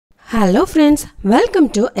Hello friends, welcome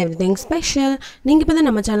to everything special. நீங்க இப்ப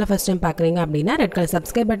நம்ம சேனலை first time பார்க்கறீங்க அப்படினா ரெட் கலர்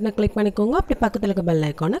subscribe பட்டனை click பண்ணிக்கோங்க. அப்படியே பக்கத்துல இருக்க bell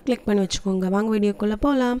icon-ஐ click பண்ணி வெச்சுக்கோங்க. வாங்க வீடியோக்குள்ள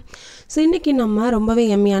போலாம். சோ இன்னைக்கு நம்ம ரொம்பவே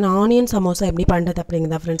yummy-யான ஆனியன் சமோசா எப்படி பண்றது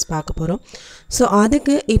அப்படிங்கறத फ्रेंड्स பார்க்க போறோம். சோ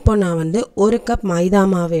அதுக்கு இப்போ நான் வந்து 1 கப் மைதா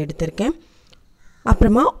மாவு எடுத்துர்க்கேன்.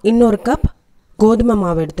 அப்புறமா இன்னொரு கப் கோதுமை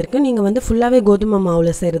மாவு எடுத்துர்க்கேன். நீங்க வந்து ஃபுல்லாவே கோதுமை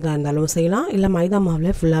மாவுல செய்றதா இருந்தாலும் செய்யலாம். இல்ல மைதா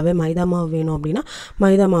மாவுல ஃபுல்லாவே மைதா மாவு வேணும் அப்படினா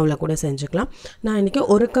மைதா மாவுல கூட செஞ்சுக்கலாம். நான் இன்னைக்கு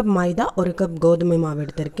 1 கப் மைதா 1 கப் கோதுமை மாவு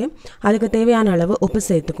எடுத்துர்க்கேன். அதுக்கு தேவையான அளவு உப்பு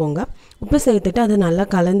சேர்த்துக்கோங்க. உப்பு சேர்த்துட்டு அதை நல்லா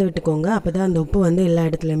கலந்து விட்டுக்கோங்க. அப்பதான் அந்த உப்பு வந்து எல்லா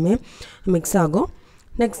இடத்துலயுமே mix ஆகும்.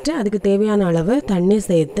 நெக்ஸ்ட் அதுக்கு தேவையான அளவு தண்ணி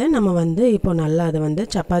சேர்த்து நம்ம வந்து இப்போ நல்லா அதை வந்து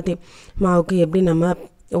சப்பாத்தி மாவுக்கு எப்படி நம்ம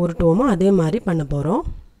உருட்டுவோமோ அதே மாதிரி பண்ண போறோம்.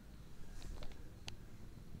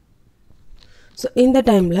 So இந்த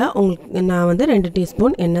டைம்ல நான் வந்து 2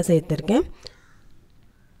 டீஸ்பூன் எண்ணெய் சேர்த்திருக்கேன்.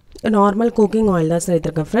 நார்மல் குக்கிங் ஆயில் தான்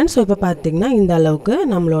சேர்த்திருக்கேன் फ्रेंड्स. சோ இப்போ பாத்தீங்கன்னா இந்த அளவுக்கு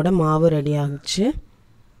நம்மளோட மாவு ரெடி ஆகிடுச்சு.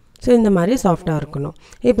 சோ இந்த மாதிரி சாஃப்ட்டா இருக்கணும்.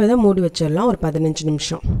 இப்போ இத மூடி வச்சிரலாம் ஒரு 15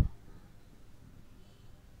 நிமிஷம்.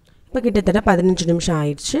 இப்போ கிட்டத்தட்ட 15 நிமிஷம்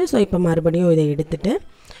ஆயிடுச்சு. சோ இப்போ மறுபடியும் இதை எடுத்துட்டு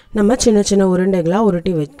நம்ம சின்ன சின்ன உருண்டைகளா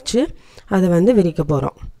உருட்டி வச்சு அதை வந்து விரிக்க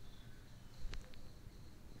போறோம்.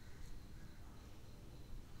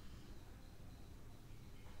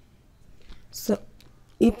 So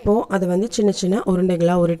இப்போ அது வந்து சின்ன சின்ன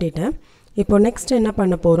உருண்டைகளா உருட்டிட்டேன். இப்போ நெக்ஸ்ட் என்ன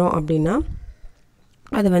பண்ண போறோம் அப்படினா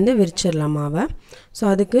அது வந்து விரிச்சிரலாம் மாவை. சோ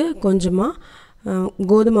அதுக்கு கொஞ்சமா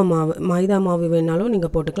கோதுமை மாவு மைதா மாவு வேணாலும் நீங்க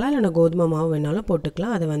போட்டுக்கலாம் இல்லனா கோதுமை மாவு வேணாலும்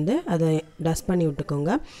போட்டுக்கலாம். அதை டஸ்ட் பண்ணி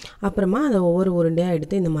விட்டுக்கோங்க. அப்புறமா அதை ஒவ்வொரு உருண்டையா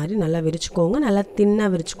எடுத்து இந்த மாதிரி நல்லா விரிச்சுக்கோங்க. நல்லா தின்னா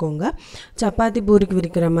விரிச்சுக்கோங்க. சப்பாத்தி பூரிக்கு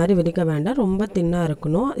விரிக்கிற மாதிரி விரிக்க வேண்டாம். ரொம்ப தின்னா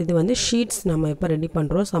இருக்கணும். இது வந்து ஷீட்ஸ் நம்ம இப்ப ரெடி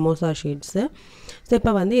பண்றோம் சமோசா ஷீட்ஸ். சோ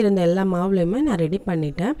இப்போ வந்து இருந்த எல்லா மாவுலயுமே நான் ரெடி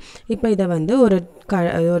பண்ணிட்டேன். இப்போ இத வந்து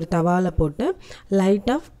ஒரு தவால போட்டு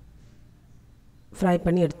லைட்டா ஃப்ரை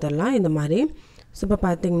பண்ணி எடுத்துறலாம் இந்த மாதிரி. சோ இப்போ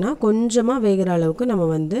பாத்தீங்கன்னா கொஞ்சமா வேகுற அளவுக்கு நம்ம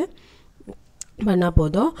வந்து பண்ணா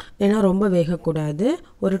போதும். ஏன்னா ரொம்ப வேக கூடாது.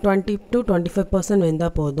 ஒரு 20 to 25% வெந்தா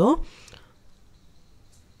போதும்.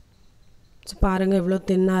 சோ பாருங்க எவ்வளவு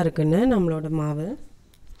தின்னா இருக்குன்னு நம்மளோட மாவு.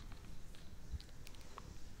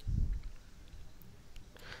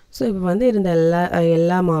 சோ இப்போ வந்து இருந்த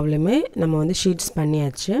எல்லா மாவுலயுமே நம்ம வந்து ஷீட்ஸ்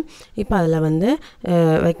பண்ணியாச்சு. இப்போ அதல வந்து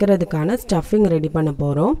வைக்கிறதுக்கான ஸ்டஃபிங் ரெடி பண்ண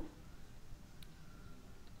போறோம்.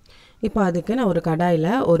 இப்போ அதுக்கு நான் ஒரு கடாயில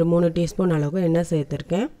ஒரு 3 டீஸ்பூன் அளவுக்கு எண்ணெய்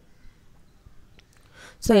சேர்த்திருக்கேன்.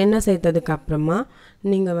 சோ எண்ணெய் சேர்த்ததுக்கு அப்புறமா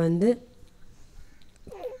நீங்க வந்து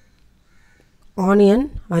ஆனியன்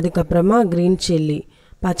அதுக்கு அப்புறமா green chilli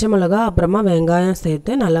பச்சை மிளகாய் அப்புறமா வெங்காயம்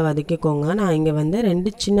சேர்த்து நல்லா வதக்கிக்கோங்க. நான் இங்க வந்து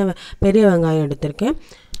 2 பெரிய வெங்காயம் எடுத்துர்க்கேன்.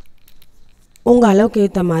 உங்க அளவுக்கு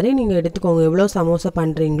ஏத்த மாதிரி நீங்க எடுத்துக்கோங்க. எவ்வளவு சமோசா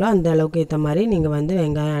பண்றீங்களோ அந்த அளவுக்கு ஏத்த மாதிரி நீங்க வந்து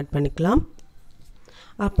வெங்காயம் ஆட் பண்ணிக்கலாம்.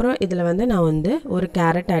 அப்புறம் இதல வந்து நான் வந்து ஒரு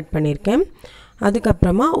கேரட் ஆட் பண்ணிருக்கேன். அதுக்கு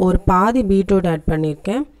அப்புறமா ஒரு பாதி பீட்ரூட் ஆட்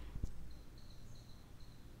பண்ணிருக்கேன்.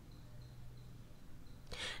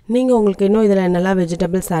 நீங்க உங்களுக்கு இன்னும் இதல என்னெல்லாம்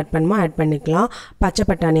வெஜிடபிள்ஸ் ஆட் பண்ணனுமோ ஆட் பண்ணிக்கலாம். பச்சை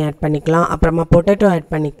பட்டாணி ஆட் பண்ணிக்கலாம். அப்புறமா பொட்டேட்டோ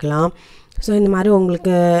ஆட் பண்ணிக்கலாம். சோ இந்த மாதிரி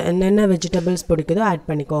உங்களுக்கு என்னென்ன வெஜிடபிள்ஸ் பிடிக்குதோ ஆட்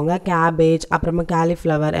பண்ணிக்கோங்க. கேபேஜ் அப்புறமா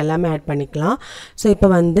காலிஃப்ளவர் எல்லாமே ஆட் பண்ணிக்கலாம். சோ இப்போ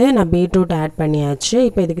வந்து நான் பீட்ரூட் ஆட் பண்ணியாச்சு.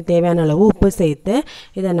 இப்போ இதுக்கு தேவையான அளவு உப்பு சேர்த்து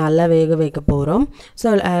இத நல்லா வேக வைக்க போறோம். சோ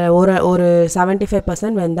ஒரு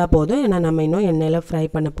 75% வெந்தா போதும். ஏன்னா நம்ம இன்னும் எண்ணெயில ஃப்ரை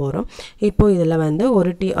பண்ண போறோம். இப்போ இதல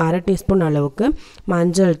வந்து அரை டீஸ்பூன் அளவுக்கு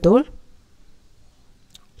மஞ்சள் தூள்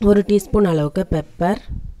 1 டீஸ்பூன் அளவுக்கு பெப்பர்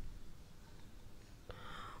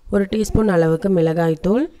 1 டீஸ்பூன் அளவுக்கு மிளகாய்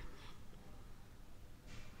தூள்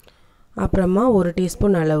அப்புறமா 1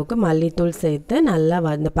 டீஸ்பூன் அளவுக்கு மல்லித்தூள் சேர்த்து நல்லா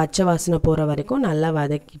அந்த பச்சை வாசனை போற வரைக்கும் நல்லா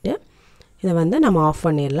வதக்கிட்டு இத வந்து நம்ம ஆஃப்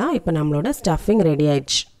பண்ணிரலாம். இப்போ நம்மளோட ஸ்டஃபிங் ரெடி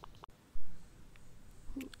ஆயிடுச்சு.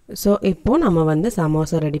 சோ இப்போ நம்ம வந்து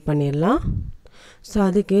சமோசா ரெடி பண்ணிரலாம். சோ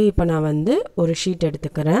அதுக்கு இப்போ நான் வந்து ஒரு ஷீட்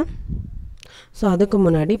எடுத்துக்கறேன். சோ அதுக்கு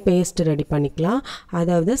முன்னாடி பேஸ்ட் ரெடி பண்ணிக்கலாம்.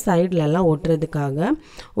 அதாவது சைடுல எல்லாம் ஒட்றதுக்காக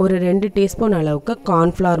ஒரு 2 டீஸ்பூன் அளவுக்கு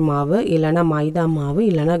கார்ன் ஃப்ளவர் மாவு இல்லனா மைதா மாவு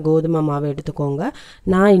இல்லனா கோதுமை மாவு எடுத்துக்கோங்க.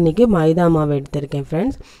 நான் இன்னைக்கு மைதா மாவு எடுத்துர்க்கேன்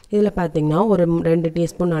फ्रेंड्स. இதல பாத்தீங்கன்னா ஒரு 2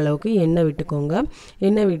 டீஸ்பூன் அளவுக்கு எண்ணெய் விட்டுக்கோங்க.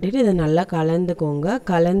 எண்ணெய் விட்டுட்டு இத நல்லா கலந்துக்கோங்க.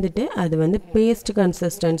 கலந்துட்டு அது வந்து பேஸ்ட்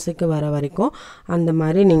கன்சிஸ்டன்சிக்கு வர வரைக்கும் அந்த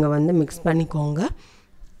மாதிரி நீங்க வந்து mix பண்ணிக்கோங்க.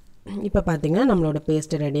 இப்போ பாத்தீங்கன்னா நம்மளோட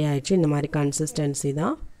பேஸ்ட் ரெடி ஆயிடுச்சு. இந்த மாதிரி கன்சிஸ்டன்சி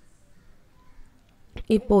தான்.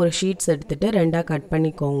 இப்போ ஒரு ஷீட்ஸ் எடுத்துட்டு ரெண்டா கட்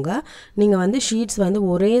பண்ணிக்கோங்க. நீங்க வந்து ஷீட்ஸ் வந்து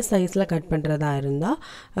ஒரே சைஸ்ல கட் பண்றதா இருந்தா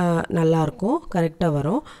நல்லா இருக்கும். கரெக்ட்டா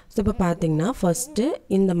வரும். சோ இப்போ பாத்தீங்கன்னா ஃபர்ஸ்ட்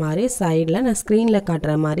இந்த மாதிரி சைடுல நான் ஸ்கிரீன்ல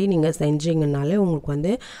காட்ற மாதிரி நீங்க செஞ்சீங்கனாலே உங்களுக்கு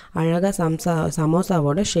வந்து அழகா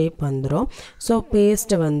சமோசாவோட ஷேப் வந்துரும். சோ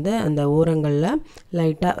பேஸ்ட் வந்து அந்த ஓரங்கள்ல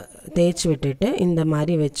லைட்டா தேய்ச்சி விட்டுட்டு இந்த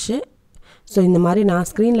மாதிரி வெச்சு ஸோ இந்த மாதிரி நான்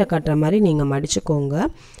ஸ்க்ரீனில் காட்டுற மாதிரி நீங்கள் மடிச்சுக்கோங்க.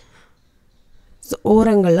 ஸோ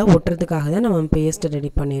ஓரங்களில் ஒட்டுறதுக்காக தான் நம்ம பேஸ்ட்டு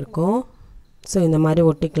ரெடி பண்ணியிருக்கோம். ஸோ இந்த மாதிரி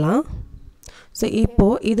ஒட்டிக்கலாம். ஸோ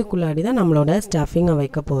இப்போது இதுக்குள்ளாடி தான் நம்மளோட ஸ்டஃபிங்கை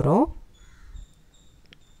வைக்க போகிறோம்.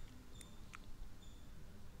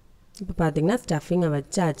 இப்போ பார்த்திங்கன்னா ஸ்டஃபிங்கை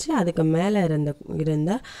வச்சாச்சு. அதுக்கு மேலே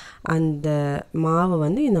இருந்த அந்த மாவை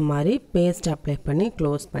வந்து இந்த மாதிரி பேஸ்ட் அப்ளை பண்ணி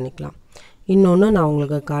க்ளோஸ் பண்ணிக்கலாம். இன்னொன்று நான்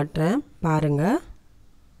உங்களுக்கு காட்டுறேன் பாருங்கள்.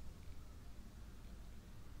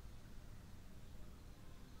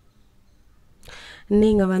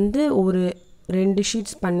 நீங்கள் வந்து ஒரு 2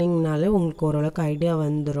 ஷீட்ஸ் பண்ணிங்கனாலே உங்களுக்கு ஓரளவுக்கு ஐடியா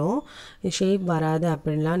வந்துடும். ஷேப் வராது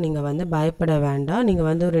அப்படின்லாம் நீங்கள் வந்து பயப்பட வேண்டாம். நீங்கள்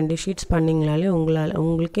வந்து 2 ஷீட்ஸ் பண்ணிங்கனாலே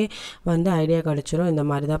உங்களுக்கே வந்து ஐடியா கிடச்சிரும் இந்த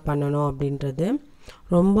மாதிரி தான் பண்ணணும் அப்படின்றது.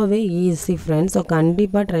 ரொம்பவே ஈஸி ஃப்ரெண்ட்ஸ். ஸோ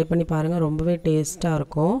கண்டிப்பாக ட்ரை பண்ணி பாருங்கள். ரொம்பவே டேஸ்ட்டாக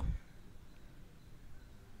இருக்கும்.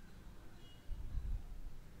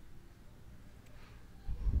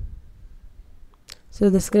 ஸோ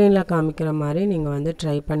இது ஸ்க்ரீனில் காமிக்கிற மாதிரி நீங்கள் வந்து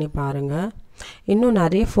ட்ரை பண்ணி பாருங்கள். இன்னும்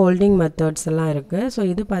நிறைய ஃபோல்டிங் மெத்தட்ஸ் எல்லாம் இருக்குது. ஸோ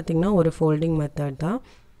இது பார்த்திங்கன்னா ஒரு ஃபோல்டிங் மெத்தட் தான்.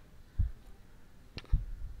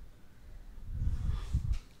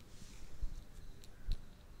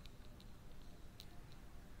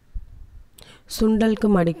 சுண்டல்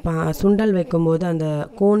வைக்கும்போது அந்த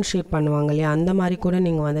கோன் ஷேப் பண்ணுவாங்க இல்லையா, அந்த மாதிரி கூட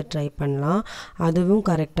நீங்கள் வந்து ட்ரை பண்ணலாம். அதுவும்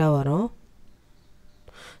கரெக்டாக வரும்.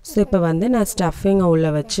 ஸோ இப்போ வந்து நான் ஸ்டஃபிங்கை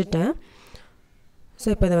உள்ளே வச்சுட்டேன். ஸோ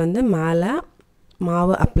இப்போ இதை வந்து மேலே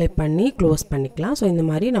மாவு அப்ளை பண்ணி க்ளோஸ் பண்ணிக்கலாம். ஸோ இந்த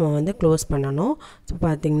மாதிரி நம்ம வந்து க்ளோஸ் பண்ணணும். ஸோ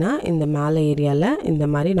பார்த்திங்கன்னா இந்த மேலே ஏரியாவில் இந்த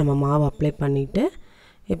மாதிரி நம்ம மாவு அப்ளை பண்ணிவிட்டு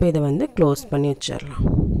இப்போ இதை வந்து க்ளோஸ் பண்ணி வச்சிடலாம்.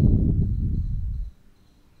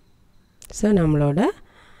 ஸோ நம்மளோட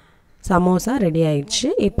சமோசா ரெடி ஆயிடுச்சு.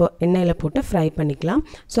 இப்போ எண்ணெயில் போட்டு ஃப்ரை பண்ணிக்கலாம்.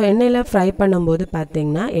 ஸோ எண்ணெயில் ஃப்ரை பண்ணும்போது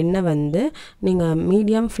பார்த்திங்கன்னா எண்ணெய் வந்து நீங்கள்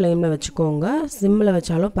மீடியம் ஃப்ளேமில் வச்சுக்கோங்க. சிம்மில்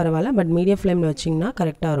வச்சாலும் பரவாயில்ல, பட் மீடியம் ஃப்ளேமில் வச்சிங்கன்னா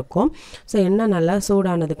கரெக்டாக இருக்கும். ஸோ எண்ணெய் நல்லா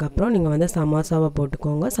சூடானதுக்கப்புறம் நீங்கள் வந்து சமோசாவை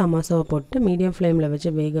போட்டுக்கோங்க. சமோசாவை போட்டு மீடியம் ஃப்ளேமில்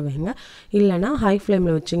வச்சு வேக வைங்க. இல்லைனா ஹை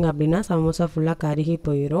ஃப்ளேமில் வச்சிங்க அப்படின்னா சமோசா ஃபுல்லாக கருகி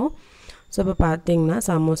போயிடும். ஸோ இப்போ பார்த்திங்கன்னா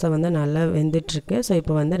சமோசா வந்து நல்லா வெந்துட்டுருக்கு. ஸோ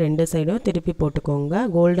இப்போ வந்து 2 சைடும் திருப்பி போட்டுக்கோங்க.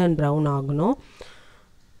 கோல்டன் ப்ரௌன் ஆகணும்.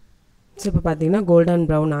 ஸோ இப்போ பார்த்திங்கன்னா கோல்டன்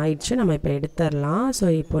ப்ரௌன் ஆயிடுச்சு. நம்ம இப்போ எடுத்துடலாம். ஸோ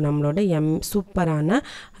இப்போ நம்மளோட சூப்பரான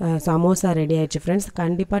சமோசா ரெடி ஆயிடுச்சு ஃப்ரெண்ட்ஸ்.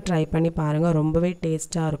 கண்டிப்பாக ட்ரை பண்ணி பாருங்கள். ரொம்பவே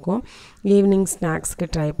டேஸ்ட்டாக இருக்கும். ஈவினிங் ஸ்நாக்ஸ்க்கு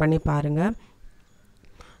ட்ரை பண்ணி பாருங்கள்.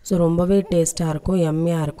 ஸோ ரொம்பவே டேஸ்ட்டாக இருக்கும்,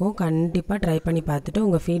 எம்மியாக இருக்கும். கண்டிப்பாக ட்ரை பண்ணி பார்த்துட்டு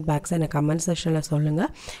உங்கள் ஃபீட்பேக்ஸை எனக்கு கமெண்ட் செக்ஷனில்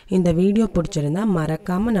சொல்லுங்கள். இந்த வீடியோ பிடிச்சிருந்தா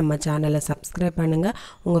மறக்காமல் நம்ம சேனலை சப்ஸ்கிரைப் பண்ணுங்கள்.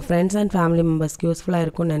 உங்கள் ஃப்ரெண்ட்ஸ் அண்ட் ஃபேமிலி மெம்பர்ஸ்க்கு யூஸ்ஃபுல்லாக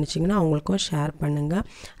இருக்கும்னு நினச்சிங்கன்னா அவங்களுக்கும் ஷேர் பண்ணுங்கள்,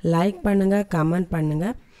 லைக் பண்ணுங்கள், கமெண்ட்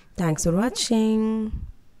பண்ணுங்கள். Thanks for watching.